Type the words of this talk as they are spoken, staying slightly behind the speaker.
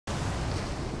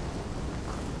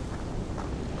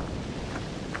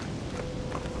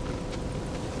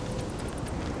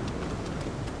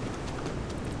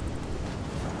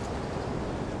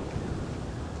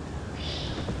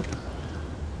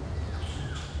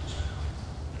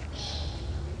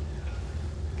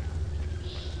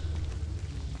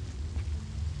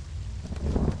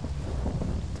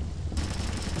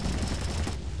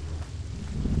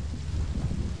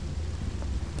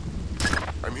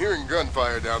hearing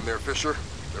gunfire down there, Fisher.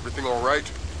 Everything all right?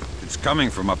 It's coming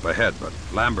from up ahead, but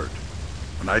Lambert,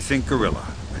 when I think guerrilla,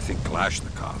 I think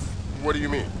Kalashnikov. What do you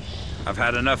mean? I've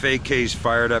had enough AKs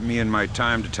fired at me in my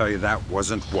time to tell you that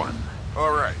wasn't one.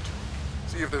 All right.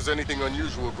 See if there's anything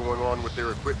unusual going on with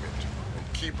their equipment,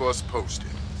 and keep us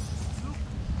posted.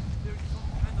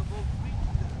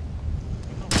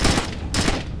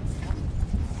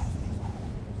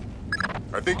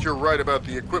 I think you're right about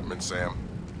the equipment, Sam.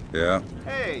 Yeah?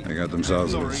 Hey! They got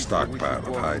themselves a little stockpile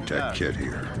of high-tech kit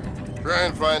here. Try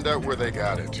and find out where they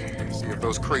got it. See if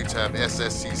those crates have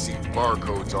SSCC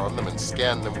barcodes on them and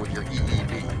scan them with your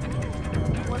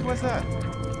EEV. What was that?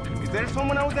 Is there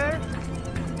someone out there?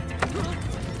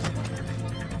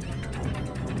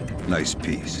 Nice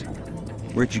piece.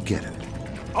 Where'd you get it?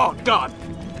 Oh, God!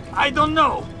 I don't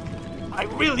know! I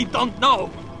really don't know!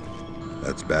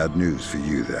 That's bad news for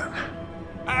you, then.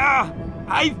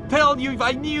 I'd tell you if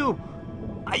I knew!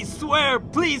 I swear,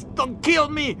 please don't kill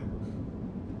me!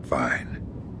 Fine.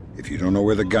 If you don't know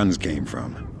where the guns came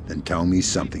from, then tell me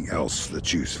something else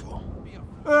that's useful.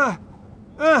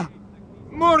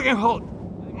 Morgenholt!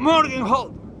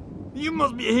 Morgenholt! You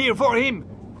must be here for him!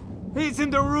 He's in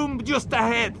the room just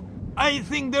ahead. I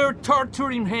think they're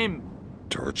torturing him.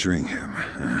 Torturing him,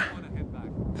 huh?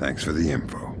 Thanks for the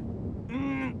info.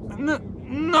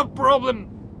 No problem.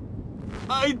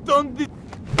 I don't... The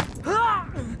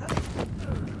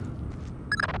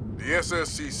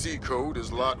SSCC code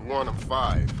is lot 1 of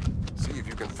 5. See if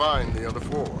you can find the other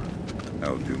 4.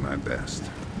 I'll do my best.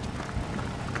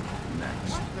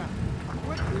 Next.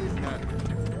 What is that?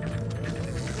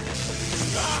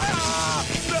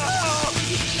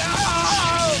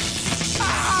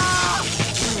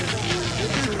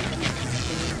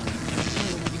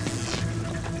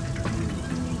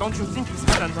 Don't you think he's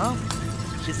had enough?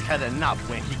 He's had enough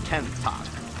when he can't talk.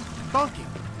 Talking?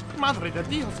 Madre de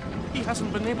Dios, he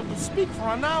hasn't been able to speak for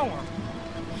an hour.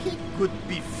 He could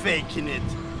be faking it.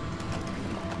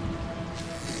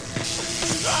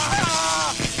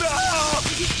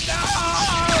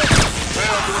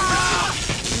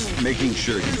 Making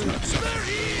sure he's not suffering.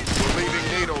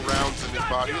 Leaving NATO rounds in his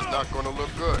body is not going to look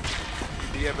good.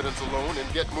 Leave the evidence alone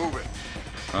and get moving.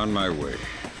 On my way.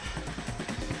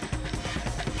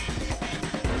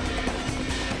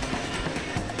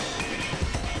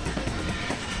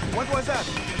 What was that?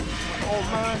 Oh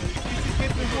man, it's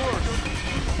getting worse.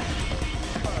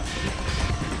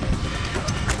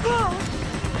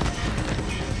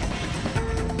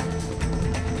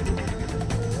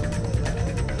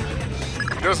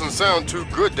 Doesn't sound too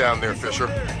good down there, Fisher.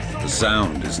 The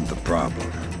sound isn't the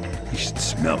problem. You should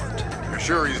smell it. You're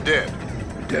sure he's dead?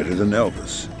 Deader than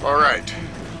Elvis. All right.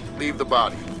 Leave the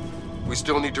body. We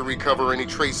still need to recover any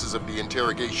traces of the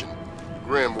interrogation.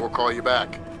 Grim will call you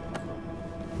back.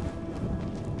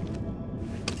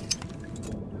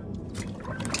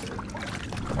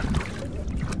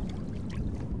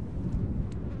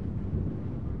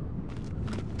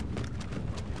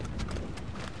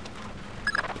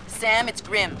 Sam, it's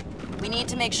Grim. We need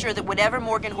to make sure that whatever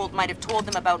Morgenholt might have told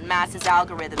them about Mass's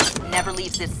algorithms never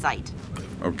leaves this site.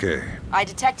 Okay. I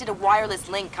detected a wireless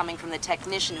link coming from the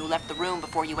technician who left the room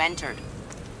before you entered.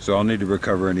 So I'll need to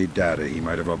recover any data he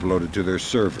might have uploaded to their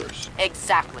servers.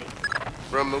 Exactly.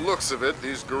 From the looks of it,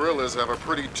 these guerrillas have a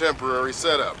pretty temporary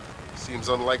setup. Seems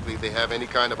unlikely they have any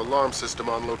kind of alarm system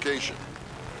on location.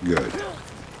 Good.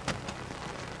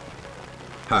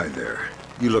 Hi there.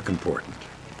 You look important.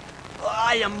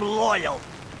 I am loyal.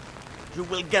 You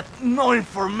will get no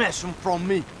information from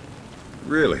me.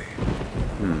 Really?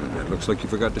 It looks like you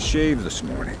forgot to shave this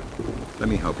morning. Let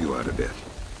me help you out a bit.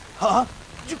 Huh?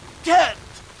 You can't!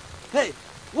 Hey,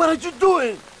 what are you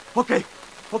doing? Okay.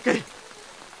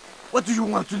 What do you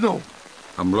want to know?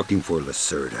 I'm looking for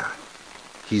Lacerda.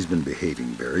 He's been behaving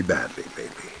very badly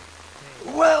lately.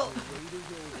 Well,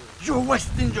 you're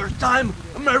wasting your time,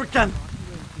 American.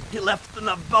 He left in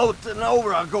a boat an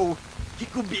hour ago. He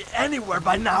could be anywhere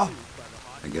by now.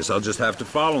 I guess I'll just have to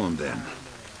follow him then.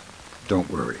 Don't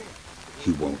worry.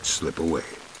 He won't slip away.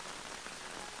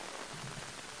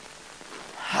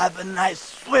 Have a nice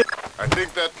swim. I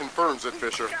think that confirms it,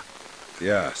 Fisher.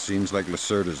 Yeah, seems like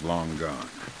Lacerda's long gone.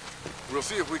 We'll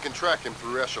see if we can track him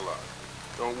through Echelon.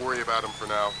 Don't worry about him for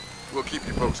now. We'll keep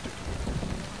you posted.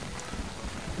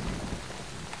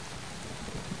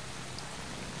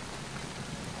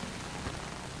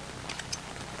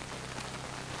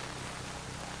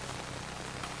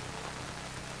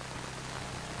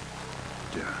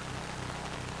 Yeah.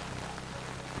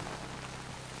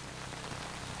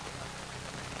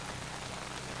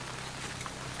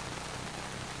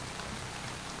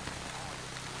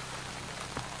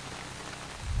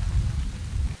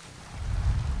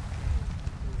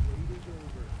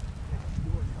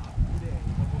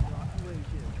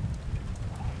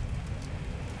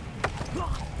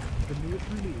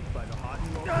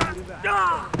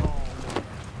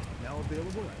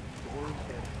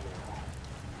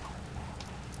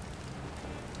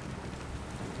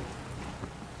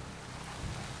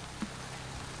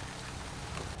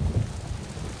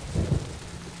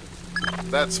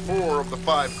 That's 4 of the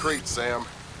 5 crates, Sam.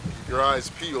 Keep your eyes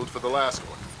peeled for the last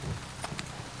one.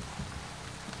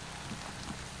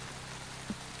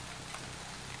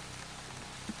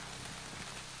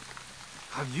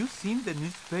 Have you seen the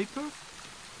newspapers?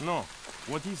 No.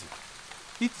 What is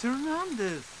it? It's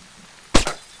Hernandez.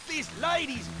 This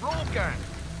lady's broken.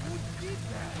 Who did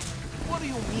that? What do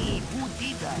you mean, who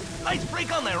did that? Lights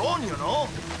break on their own, you know.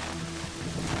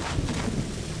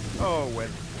 Oh, well.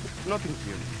 Nothing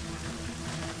here.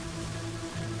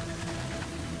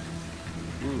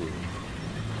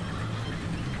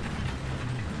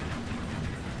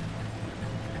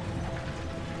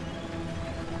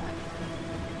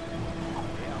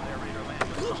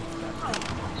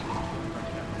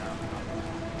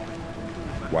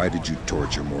 Why did you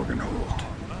torture Morgenholt?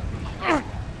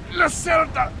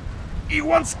 Lacerda! He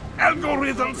wants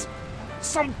algorithms!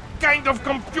 Some kind of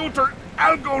computer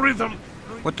algorithm!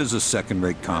 What does a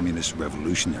second-rate communist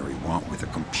revolutionary want with a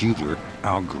computer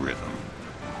algorithm?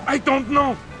 I don't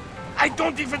know. I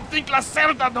don't even think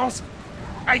Lacerda knows.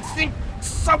 I think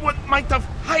someone might have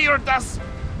hired us.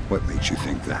 What makes you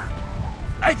think that?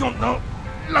 I don't know.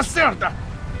 Lacerda,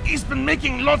 he's been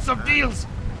making lots of deals.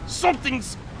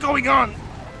 Something's going on.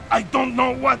 I don't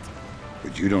know what.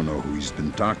 But you don't know who he's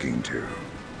been talking to.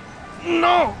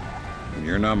 No! And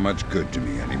you're not much good to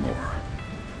me anymore.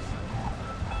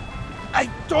 I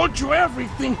told you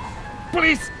everything.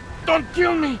 Please, don't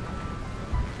kill me.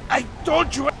 I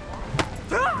told you.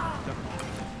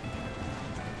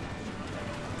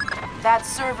 That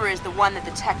server is the one that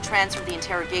the tech transferred the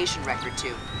interrogation record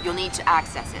to. You'll need to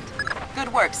access it.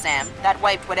 Good work, Sam. That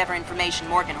wiped whatever information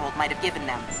Morgenholt might have given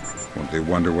them. Won't they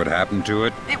wonder what happened to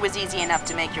it? It was easy enough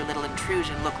to make your little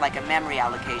intrusion look like a memory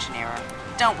allocation error.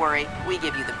 Don't worry, we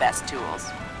give you the best tools.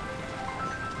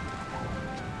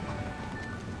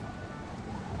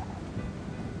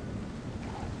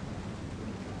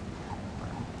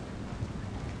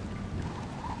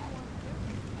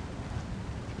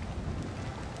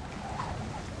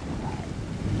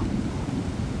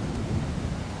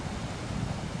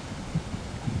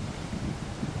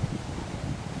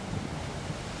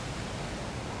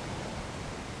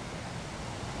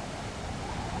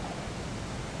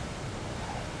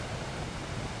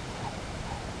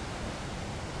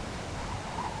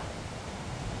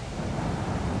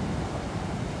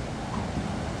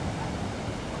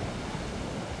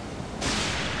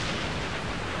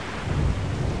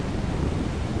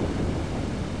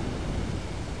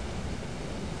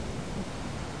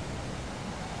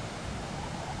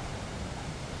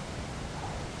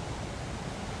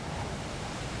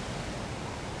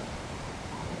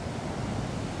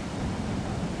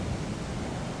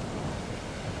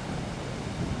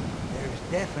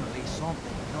 Definitely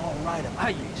something not right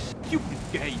about this. Stupid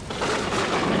gate.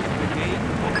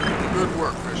 Good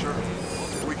work, Fisher.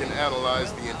 If we can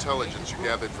analyze the intelligence you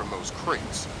gathered from those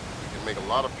crates, we can make a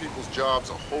lot of people's jobs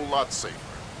a whole lot safer.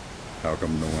 How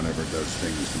come no one ever does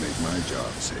things to make my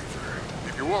job safer?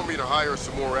 If you want me to hire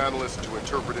some more analysts to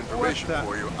interpret information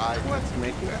for you, I What's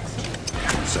making that?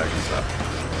 Seconds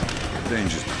up.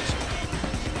 Danger's not.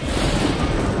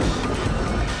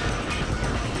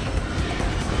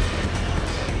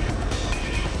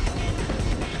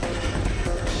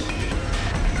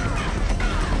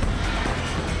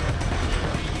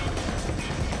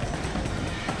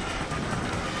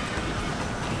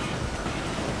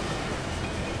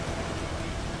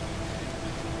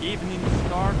 Evening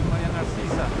Star, Maria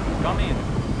Narcisa, come in.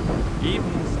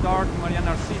 Evening Star, Maria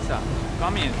Narcisa,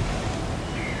 come in.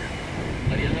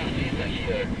 Maria Narcisa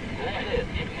here. Go ahead,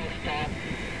 Evening Star.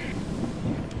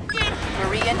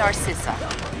 Maria Narcissa.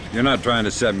 You're not trying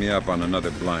to set me up on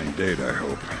another blind date, I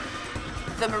hope.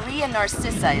 The Maria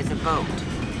Narcissa is a boat.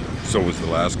 So was the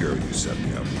last girl you set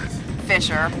me up with.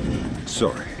 Fisher.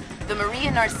 Sorry. The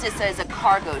Maria Narcissa is a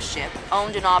cargo ship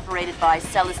owned and operated by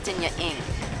Celestina Inc.,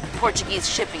 Portuguese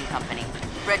shipping company.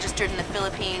 Registered in the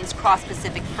Philippines,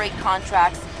 cross-Pacific freight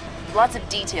contracts. Lots of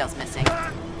details missing.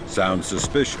 Sounds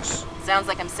suspicious. Sounds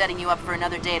like I'm setting you up for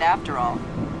another date after all.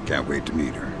 Can't wait to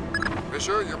meet her.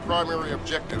 Fisher, your primary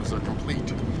objectives are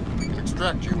complete. We can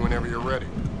extract you whenever you're ready.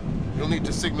 You'll need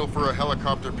to signal for a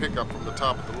helicopter pickup from the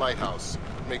top of the lighthouse.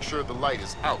 Make sure the light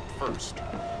is out first.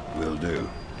 Will do.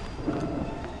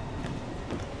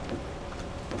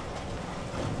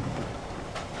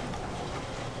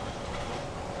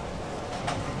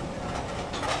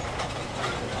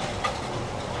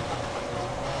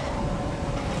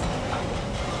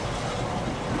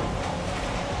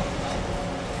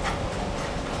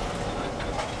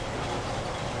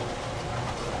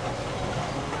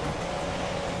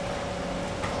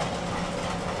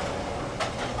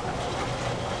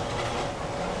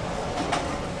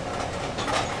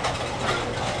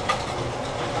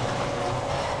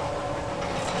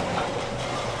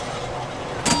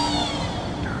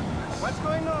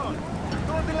 going on?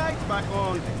 Throw the lights back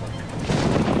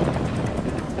on.